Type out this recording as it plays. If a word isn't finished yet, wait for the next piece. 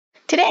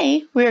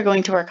Today, we are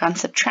going to work on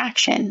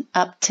subtraction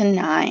up to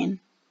 9.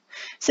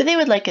 So they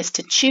would like us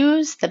to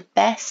choose the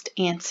best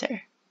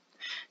answer.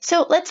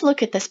 So let's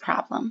look at this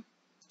problem.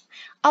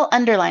 I'll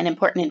underline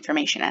important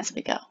information as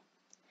we go.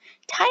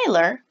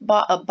 Tyler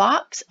bought a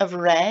box of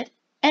red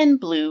and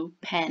blue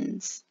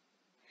pens.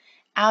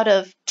 Out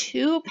of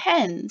 2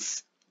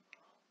 pens,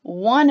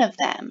 one of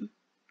them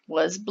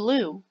was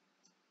blue.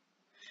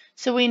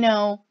 So we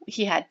know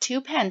he had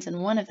 2 pens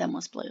and one of them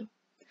was blue.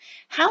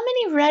 How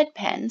many red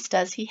pens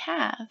does he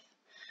have?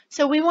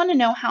 So we want to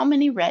know how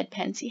many red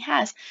pens he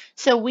has.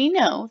 So we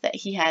know that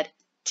he had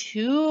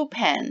 2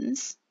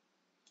 pens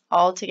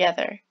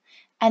altogether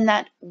and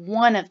that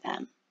one of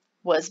them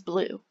was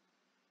blue.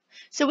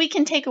 So we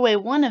can take away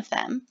one of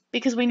them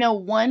because we know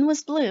one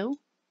was blue,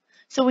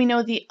 so we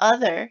know the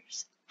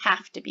others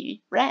have to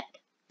be red.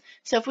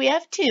 So if we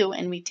have 2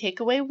 and we take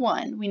away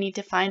 1, we need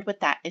to find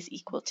what that is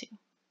equal to.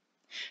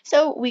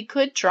 So we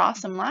could draw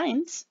some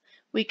lines.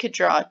 We could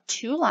draw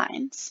 2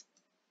 lines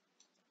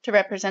to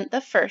represent the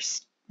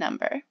first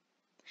number,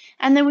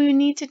 and then we would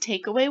need to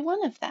take away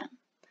one of them.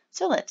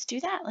 So let's do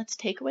that. Let's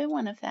take away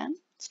one of them.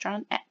 Let's draw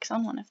an X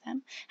on one of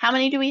them. How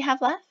many do we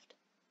have left?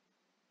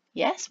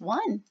 Yes,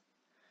 1.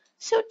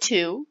 So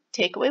 2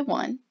 take away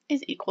 1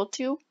 is equal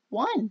to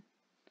 1.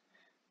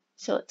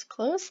 So let's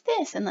close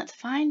this and let's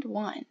find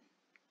 1.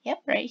 Yep,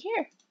 right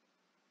here.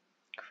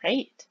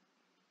 Great.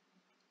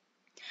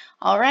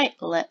 All right,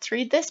 let's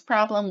read this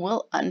problem.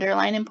 We'll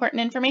underline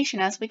important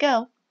information as we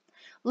go.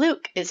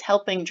 Luke is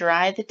helping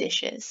dry the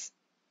dishes.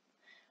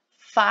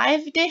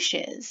 5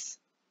 dishes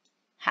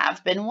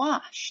have been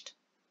washed.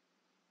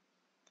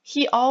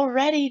 He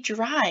already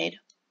dried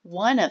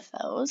one of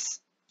those.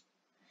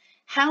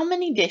 How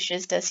many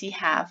dishes does he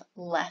have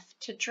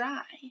left to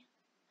dry?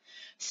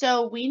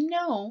 So we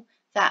know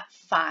that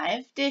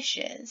 5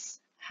 dishes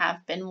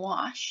have been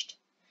washed,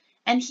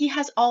 and he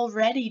has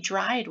already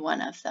dried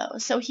one of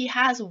those. So he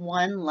has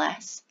 1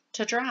 less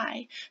to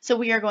dry. So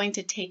we are going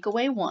to take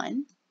away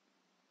 1,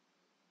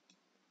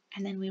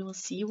 and then we will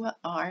see what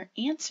our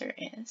answer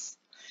is.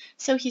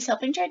 So he's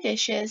helping dry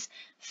dishes.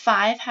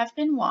 5 have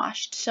been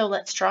washed. So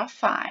let's draw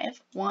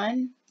 5.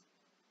 1,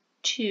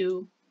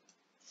 2,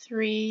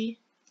 3,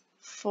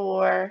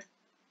 4,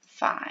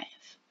 5.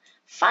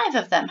 5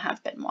 of them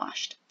have been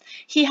washed.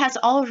 He has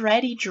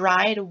already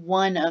dried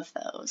one of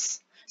those.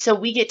 So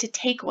we get to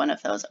take one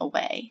of those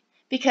away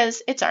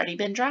because it's already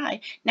been dry.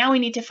 Now we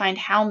need to find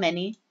how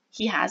many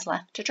he has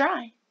left to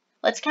dry.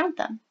 Let's count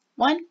them.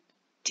 1,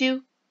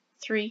 2,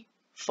 3,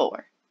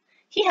 4.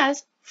 He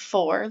has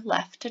 4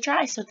 left to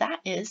dry, so that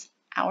is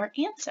our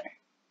answer.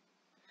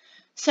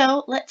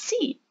 So let's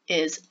see,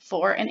 is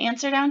 4 an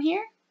answer down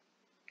here?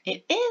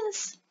 It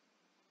is.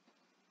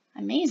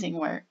 Amazing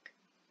work.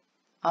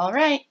 All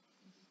right.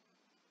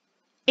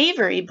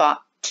 Avery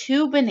bought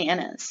 2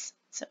 bananas.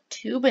 So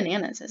 2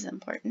 bananas is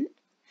important.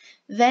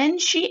 Then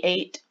she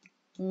ate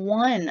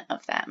 1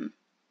 of them.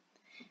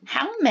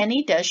 How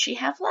many does she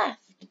have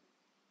left?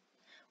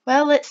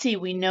 Well, let's see.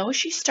 We know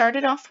she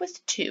started off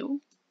with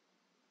 2.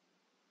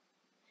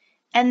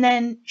 And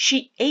then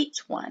she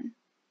ate 1.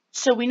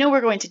 So we know we're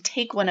going to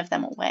take one of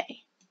them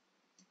away.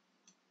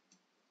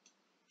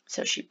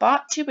 So she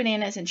bought 2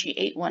 bananas and she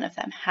ate 1 of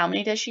them. How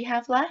many does she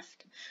have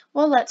left?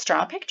 Well, let's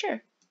draw a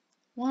picture.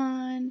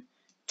 1,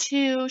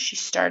 2, she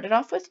started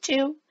off with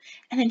 2,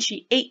 and then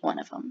she ate 1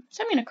 of them.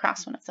 So I'm going to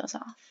cross one of those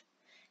off.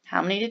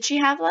 How many did she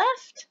have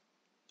left?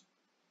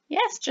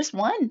 Yes, just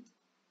 1.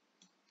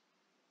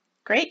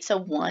 Great, so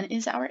 1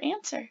 is our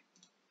answer.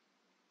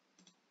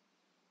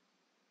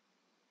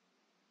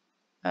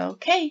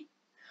 Okay,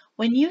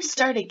 when you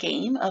start a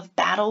game of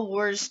Battle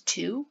Wars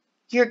 2,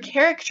 your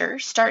character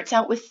starts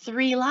out with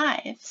 3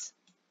 lives.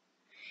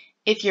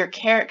 If your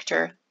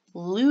character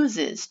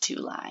loses 2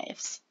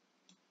 lives,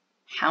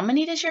 how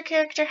many does your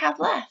character have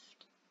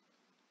left?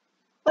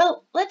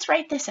 Well, let's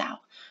write this out.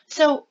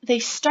 So they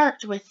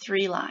start with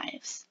 3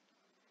 lives.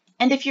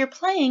 And if you're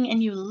playing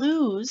and you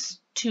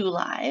lose 2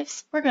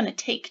 lives, we're going to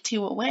take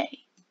 2 away.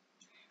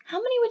 How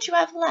many would you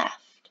have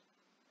left?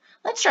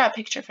 Let's draw a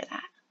picture for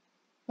that.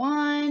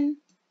 1,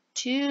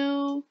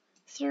 2,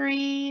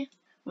 3.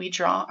 We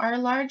draw our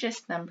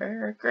largest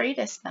number or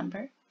greatest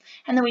number,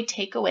 and then we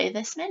take away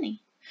this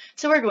many.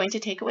 So we're going to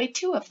take away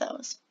 2 of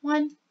those.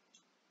 1,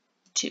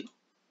 2.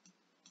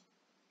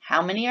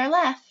 How many are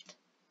left?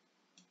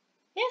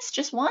 Yes,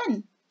 just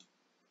 1.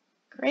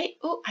 Great.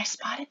 Oh, I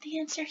spotted the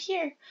answer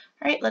here.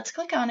 All right, let's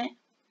click on it.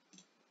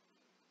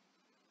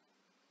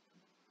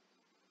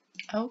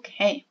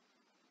 Okay.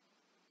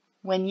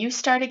 When you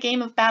start a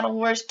game of Battle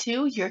Wars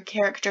 2, your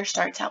character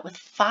starts out with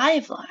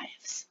 5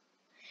 lives.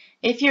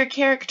 If your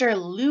character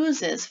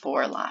loses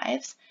 4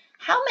 lives,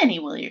 how many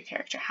will your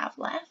character have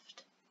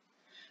left?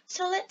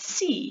 So let's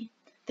see.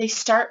 They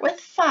start with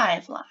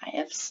 5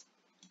 lives.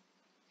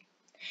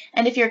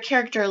 And if your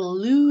character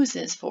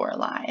loses 4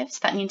 lives,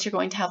 that means you're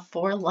going to have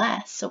 4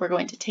 less, so we're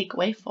going to take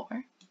away 4.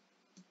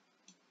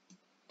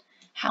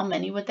 How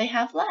many would they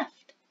have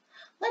left?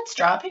 Let's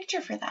draw a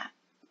picture for that.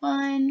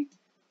 1,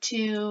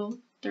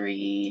 2,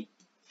 3,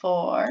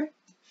 4,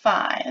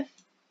 5.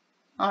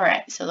 All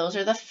right, so those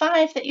are the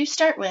 5 that you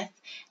start with.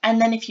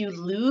 And then if you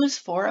lose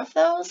 4 of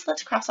those,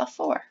 let's cross off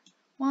 4.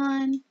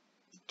 1,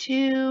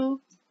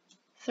 2,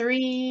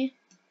 3,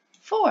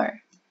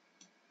 4.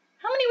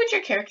 How many would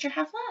your character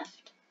have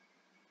left?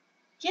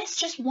 Yes,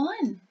 just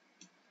 1.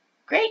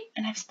 Great,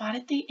 and I've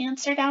spotted the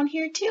answer down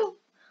here too.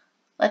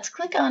 Let's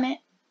click on it.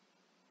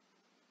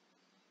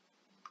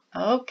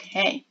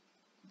 Okay.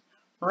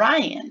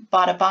 Ryan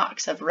bought a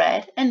box of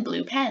red and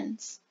blue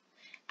pens.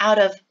 Out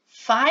of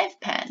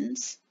 5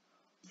 pens,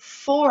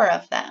 4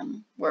 of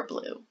them were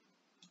blue.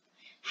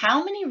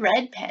 How many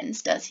red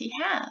pens does he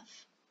have?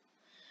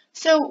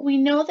 So we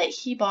know that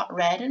he bought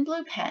red and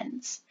blue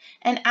pens,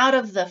 and out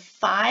of the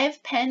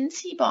 5 pens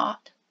he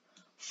bought,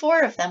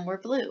 4 of them were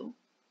blue.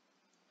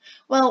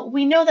 Well,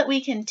 we know that we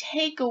can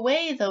take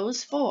away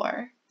those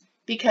 4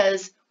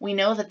 because we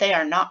know that they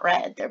are not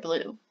red, they're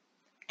blue.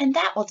 And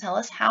that will tell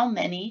us how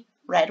many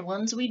red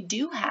ones we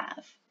do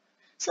have.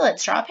 So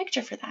let's draw a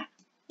picture for that.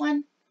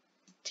 1,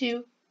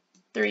 2,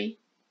 3,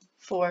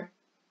 4,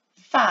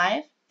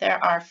 5.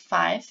 There are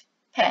 5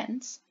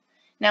 pens.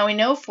 Now we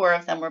know 4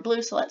 of them were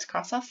blue, so let's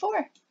cross off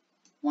 4.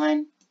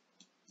 1,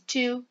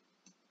 2,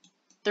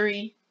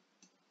 3,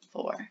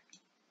 4.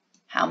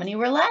 How many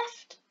were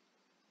left?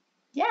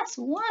 Yes,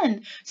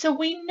 1. So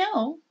we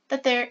know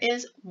that there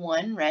is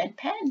 1 red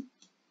pen.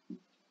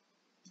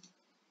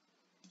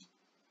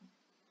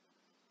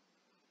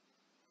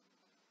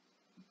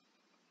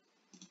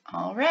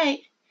 All right,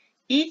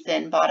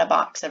 Ethan bought a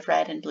box of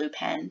red and blue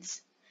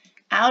pens.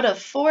 Out of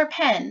 4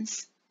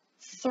 pens,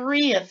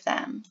 3 of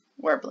them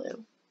were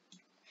blue.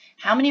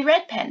 How many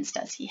red pens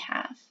does he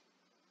have?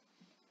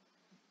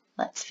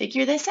 Let's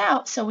figure this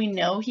out. So we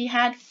know he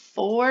had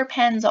 4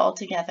 pens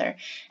altogether,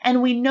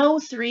 and we know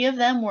 3 of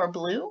them were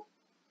blue,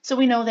 so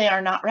we know they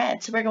are not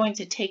red, so we're going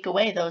to take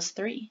away those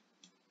 3.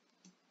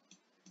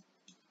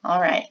 All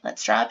right,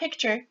 let's draw a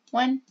picture.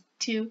 1,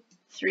 2,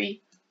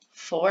 3,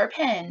 4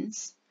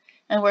 pens.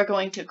 And we're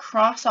going to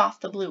cross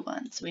off the blue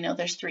ones. We know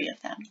there's 3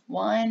 of them.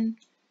 1,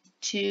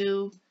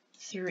 2,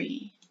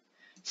 3.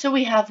 So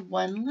we have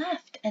 1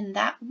 left, and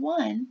that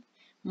 1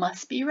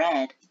 must be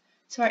red.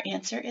 So our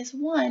answer is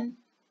 1.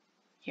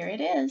 Here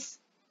it is.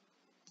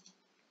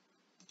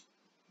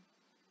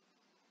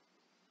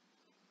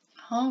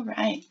 All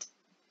right.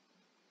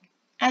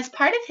 As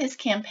part of his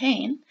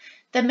campaign,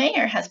 the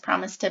mayor has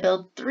promised to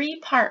build 3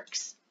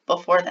 parks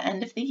before the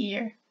end of the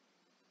year.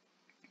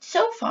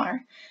 So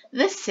far,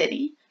 the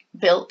city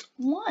built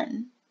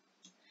 1.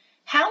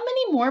 How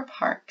many more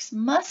parks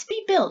must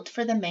be built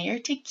for the mayor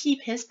to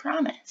keep his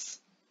promise?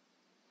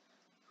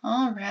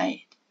 All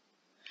right.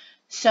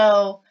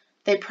 So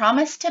they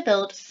promised to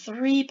build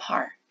 3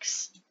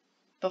 parks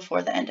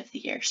before the end of the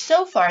year.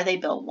 So far, they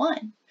built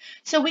 1.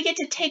 So we get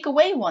to take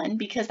away 1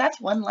 because that's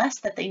 1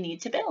 less that they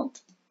need to build.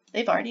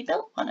 They've already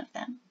built 1 of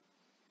them.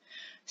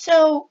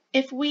 So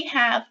if we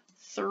have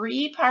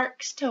 3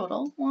 parks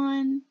total,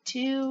 1,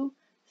 2,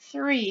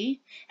 3,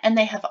 and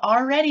they have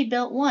already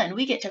built 1,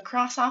 we get to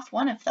cross off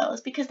 1 of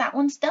those because that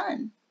one's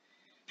done.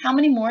 How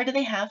many more do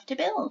they have to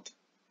build?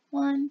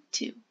 1,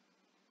 2.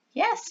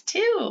 Yes,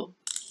 2.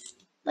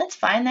 Let's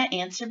find that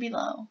answer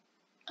below.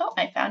 Oh,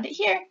 I found it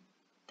here.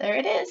 There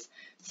it is.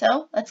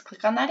 So let's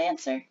click on that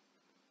answer.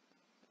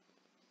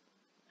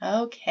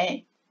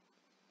 Okay.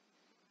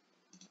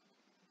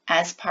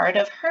 As part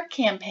of her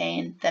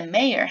campaign, the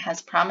mayor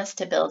has promised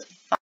to build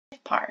 5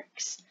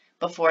 parks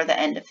before the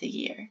end of the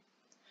year.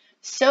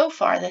 So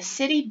far, the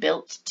city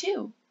built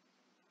 2.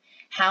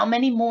 How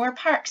many more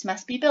parks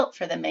must be built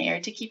for the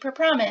mayor to keep her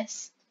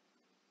promise?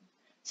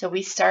 So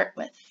we start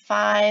with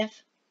 5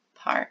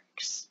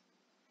 parks.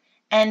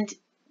 And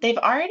they've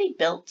already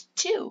built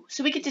 2.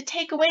 So we get to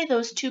take away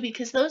those 2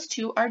 because those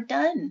 2 are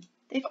done.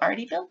 They've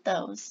already built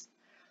those.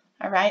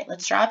 All right,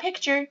 let's draw a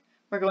picture.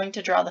 We're going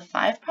to draw the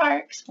 5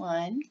 parks.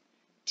 1,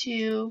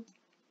 2,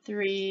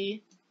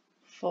 3,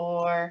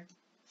 4,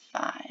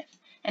 5.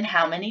 And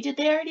how many did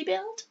they already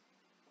build?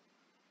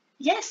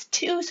 Yes,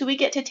 2, so we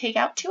get to take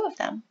out 2 of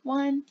them.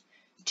 1,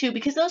 2,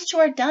 because those 2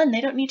 are done. They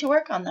don't need to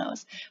work on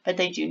those, but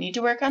they do need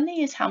to work on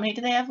these. How many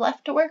do they have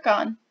left to work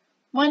on?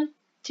 1,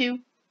 2,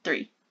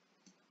 3.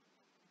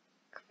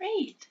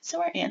 Great, so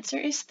our answer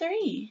is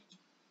 3.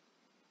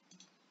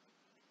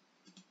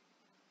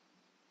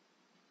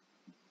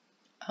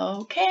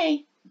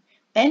 Okay,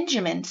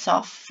 Benjamin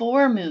saw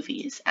 4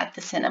 movies at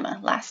the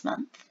cinema last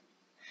month.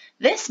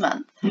 This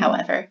month,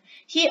 however,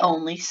 he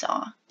only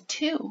saw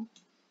 2.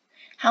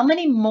 How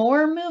many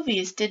more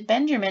movies did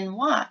Benjamin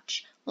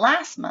watch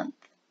last month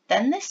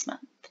than this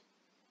month?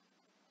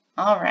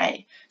 All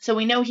right, so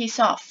we know he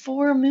saw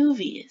 4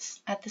 movies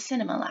at the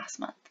cinema last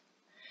month.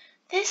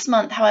 This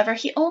month, however,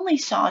 he only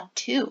saw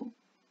 2.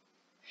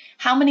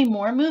 How many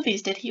more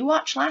movies did he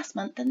watch last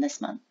month than this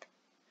month?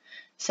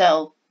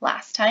 So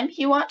last time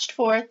he watched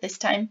 4, this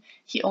time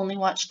he only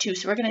watched 2.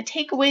 So we're going to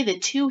take away the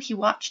 2 he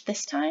watched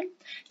this time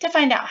to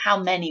find out how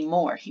many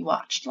more he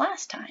watched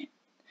last time.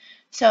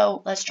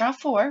 So let's draw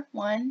 4.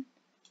 1,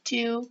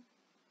 2,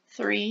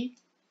 3,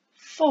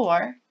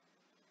 4.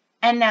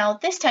 And now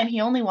this time he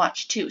only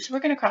watched 2, so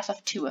we're going to cross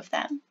off 2 of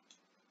them.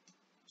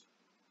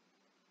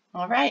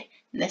 All right,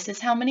 this is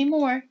how many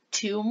more?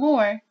 2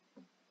 more.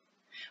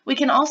 We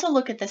can also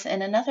look at this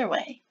in another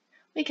way.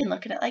 We can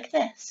look at it like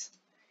this.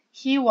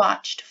 He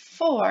watched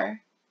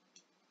 4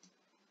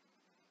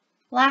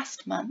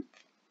 last month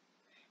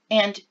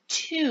and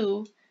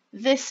 2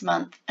 this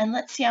month. And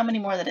let's see how many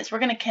more that is. We're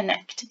going to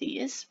connect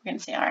these. We're going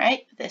to say, all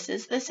right, this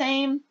is the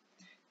same.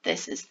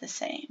 This is the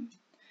same.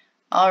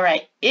 All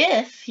right,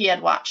 if he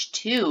had watched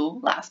 2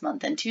 last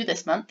month and 2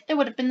 this month, it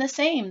would have been the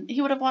same.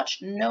 He would have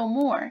watched no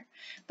more.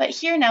 But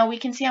here now we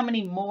can see how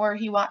many more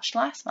he watched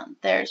last month.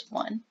 There's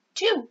 1,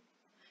 2.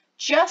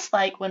 Just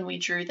like when we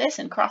drew this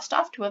and crossed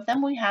off 2 of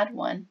them, we had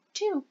 1,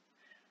 2.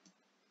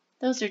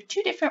 Those are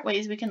 2 different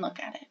ways we can look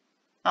at it.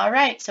 All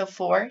right, so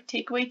 4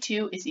 take away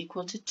 2 is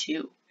equal to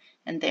 2.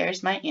 And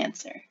there's my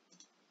answer.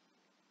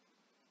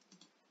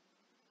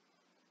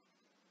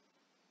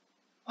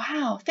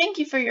 Wow, thank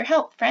you for your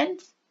help,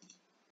 friends.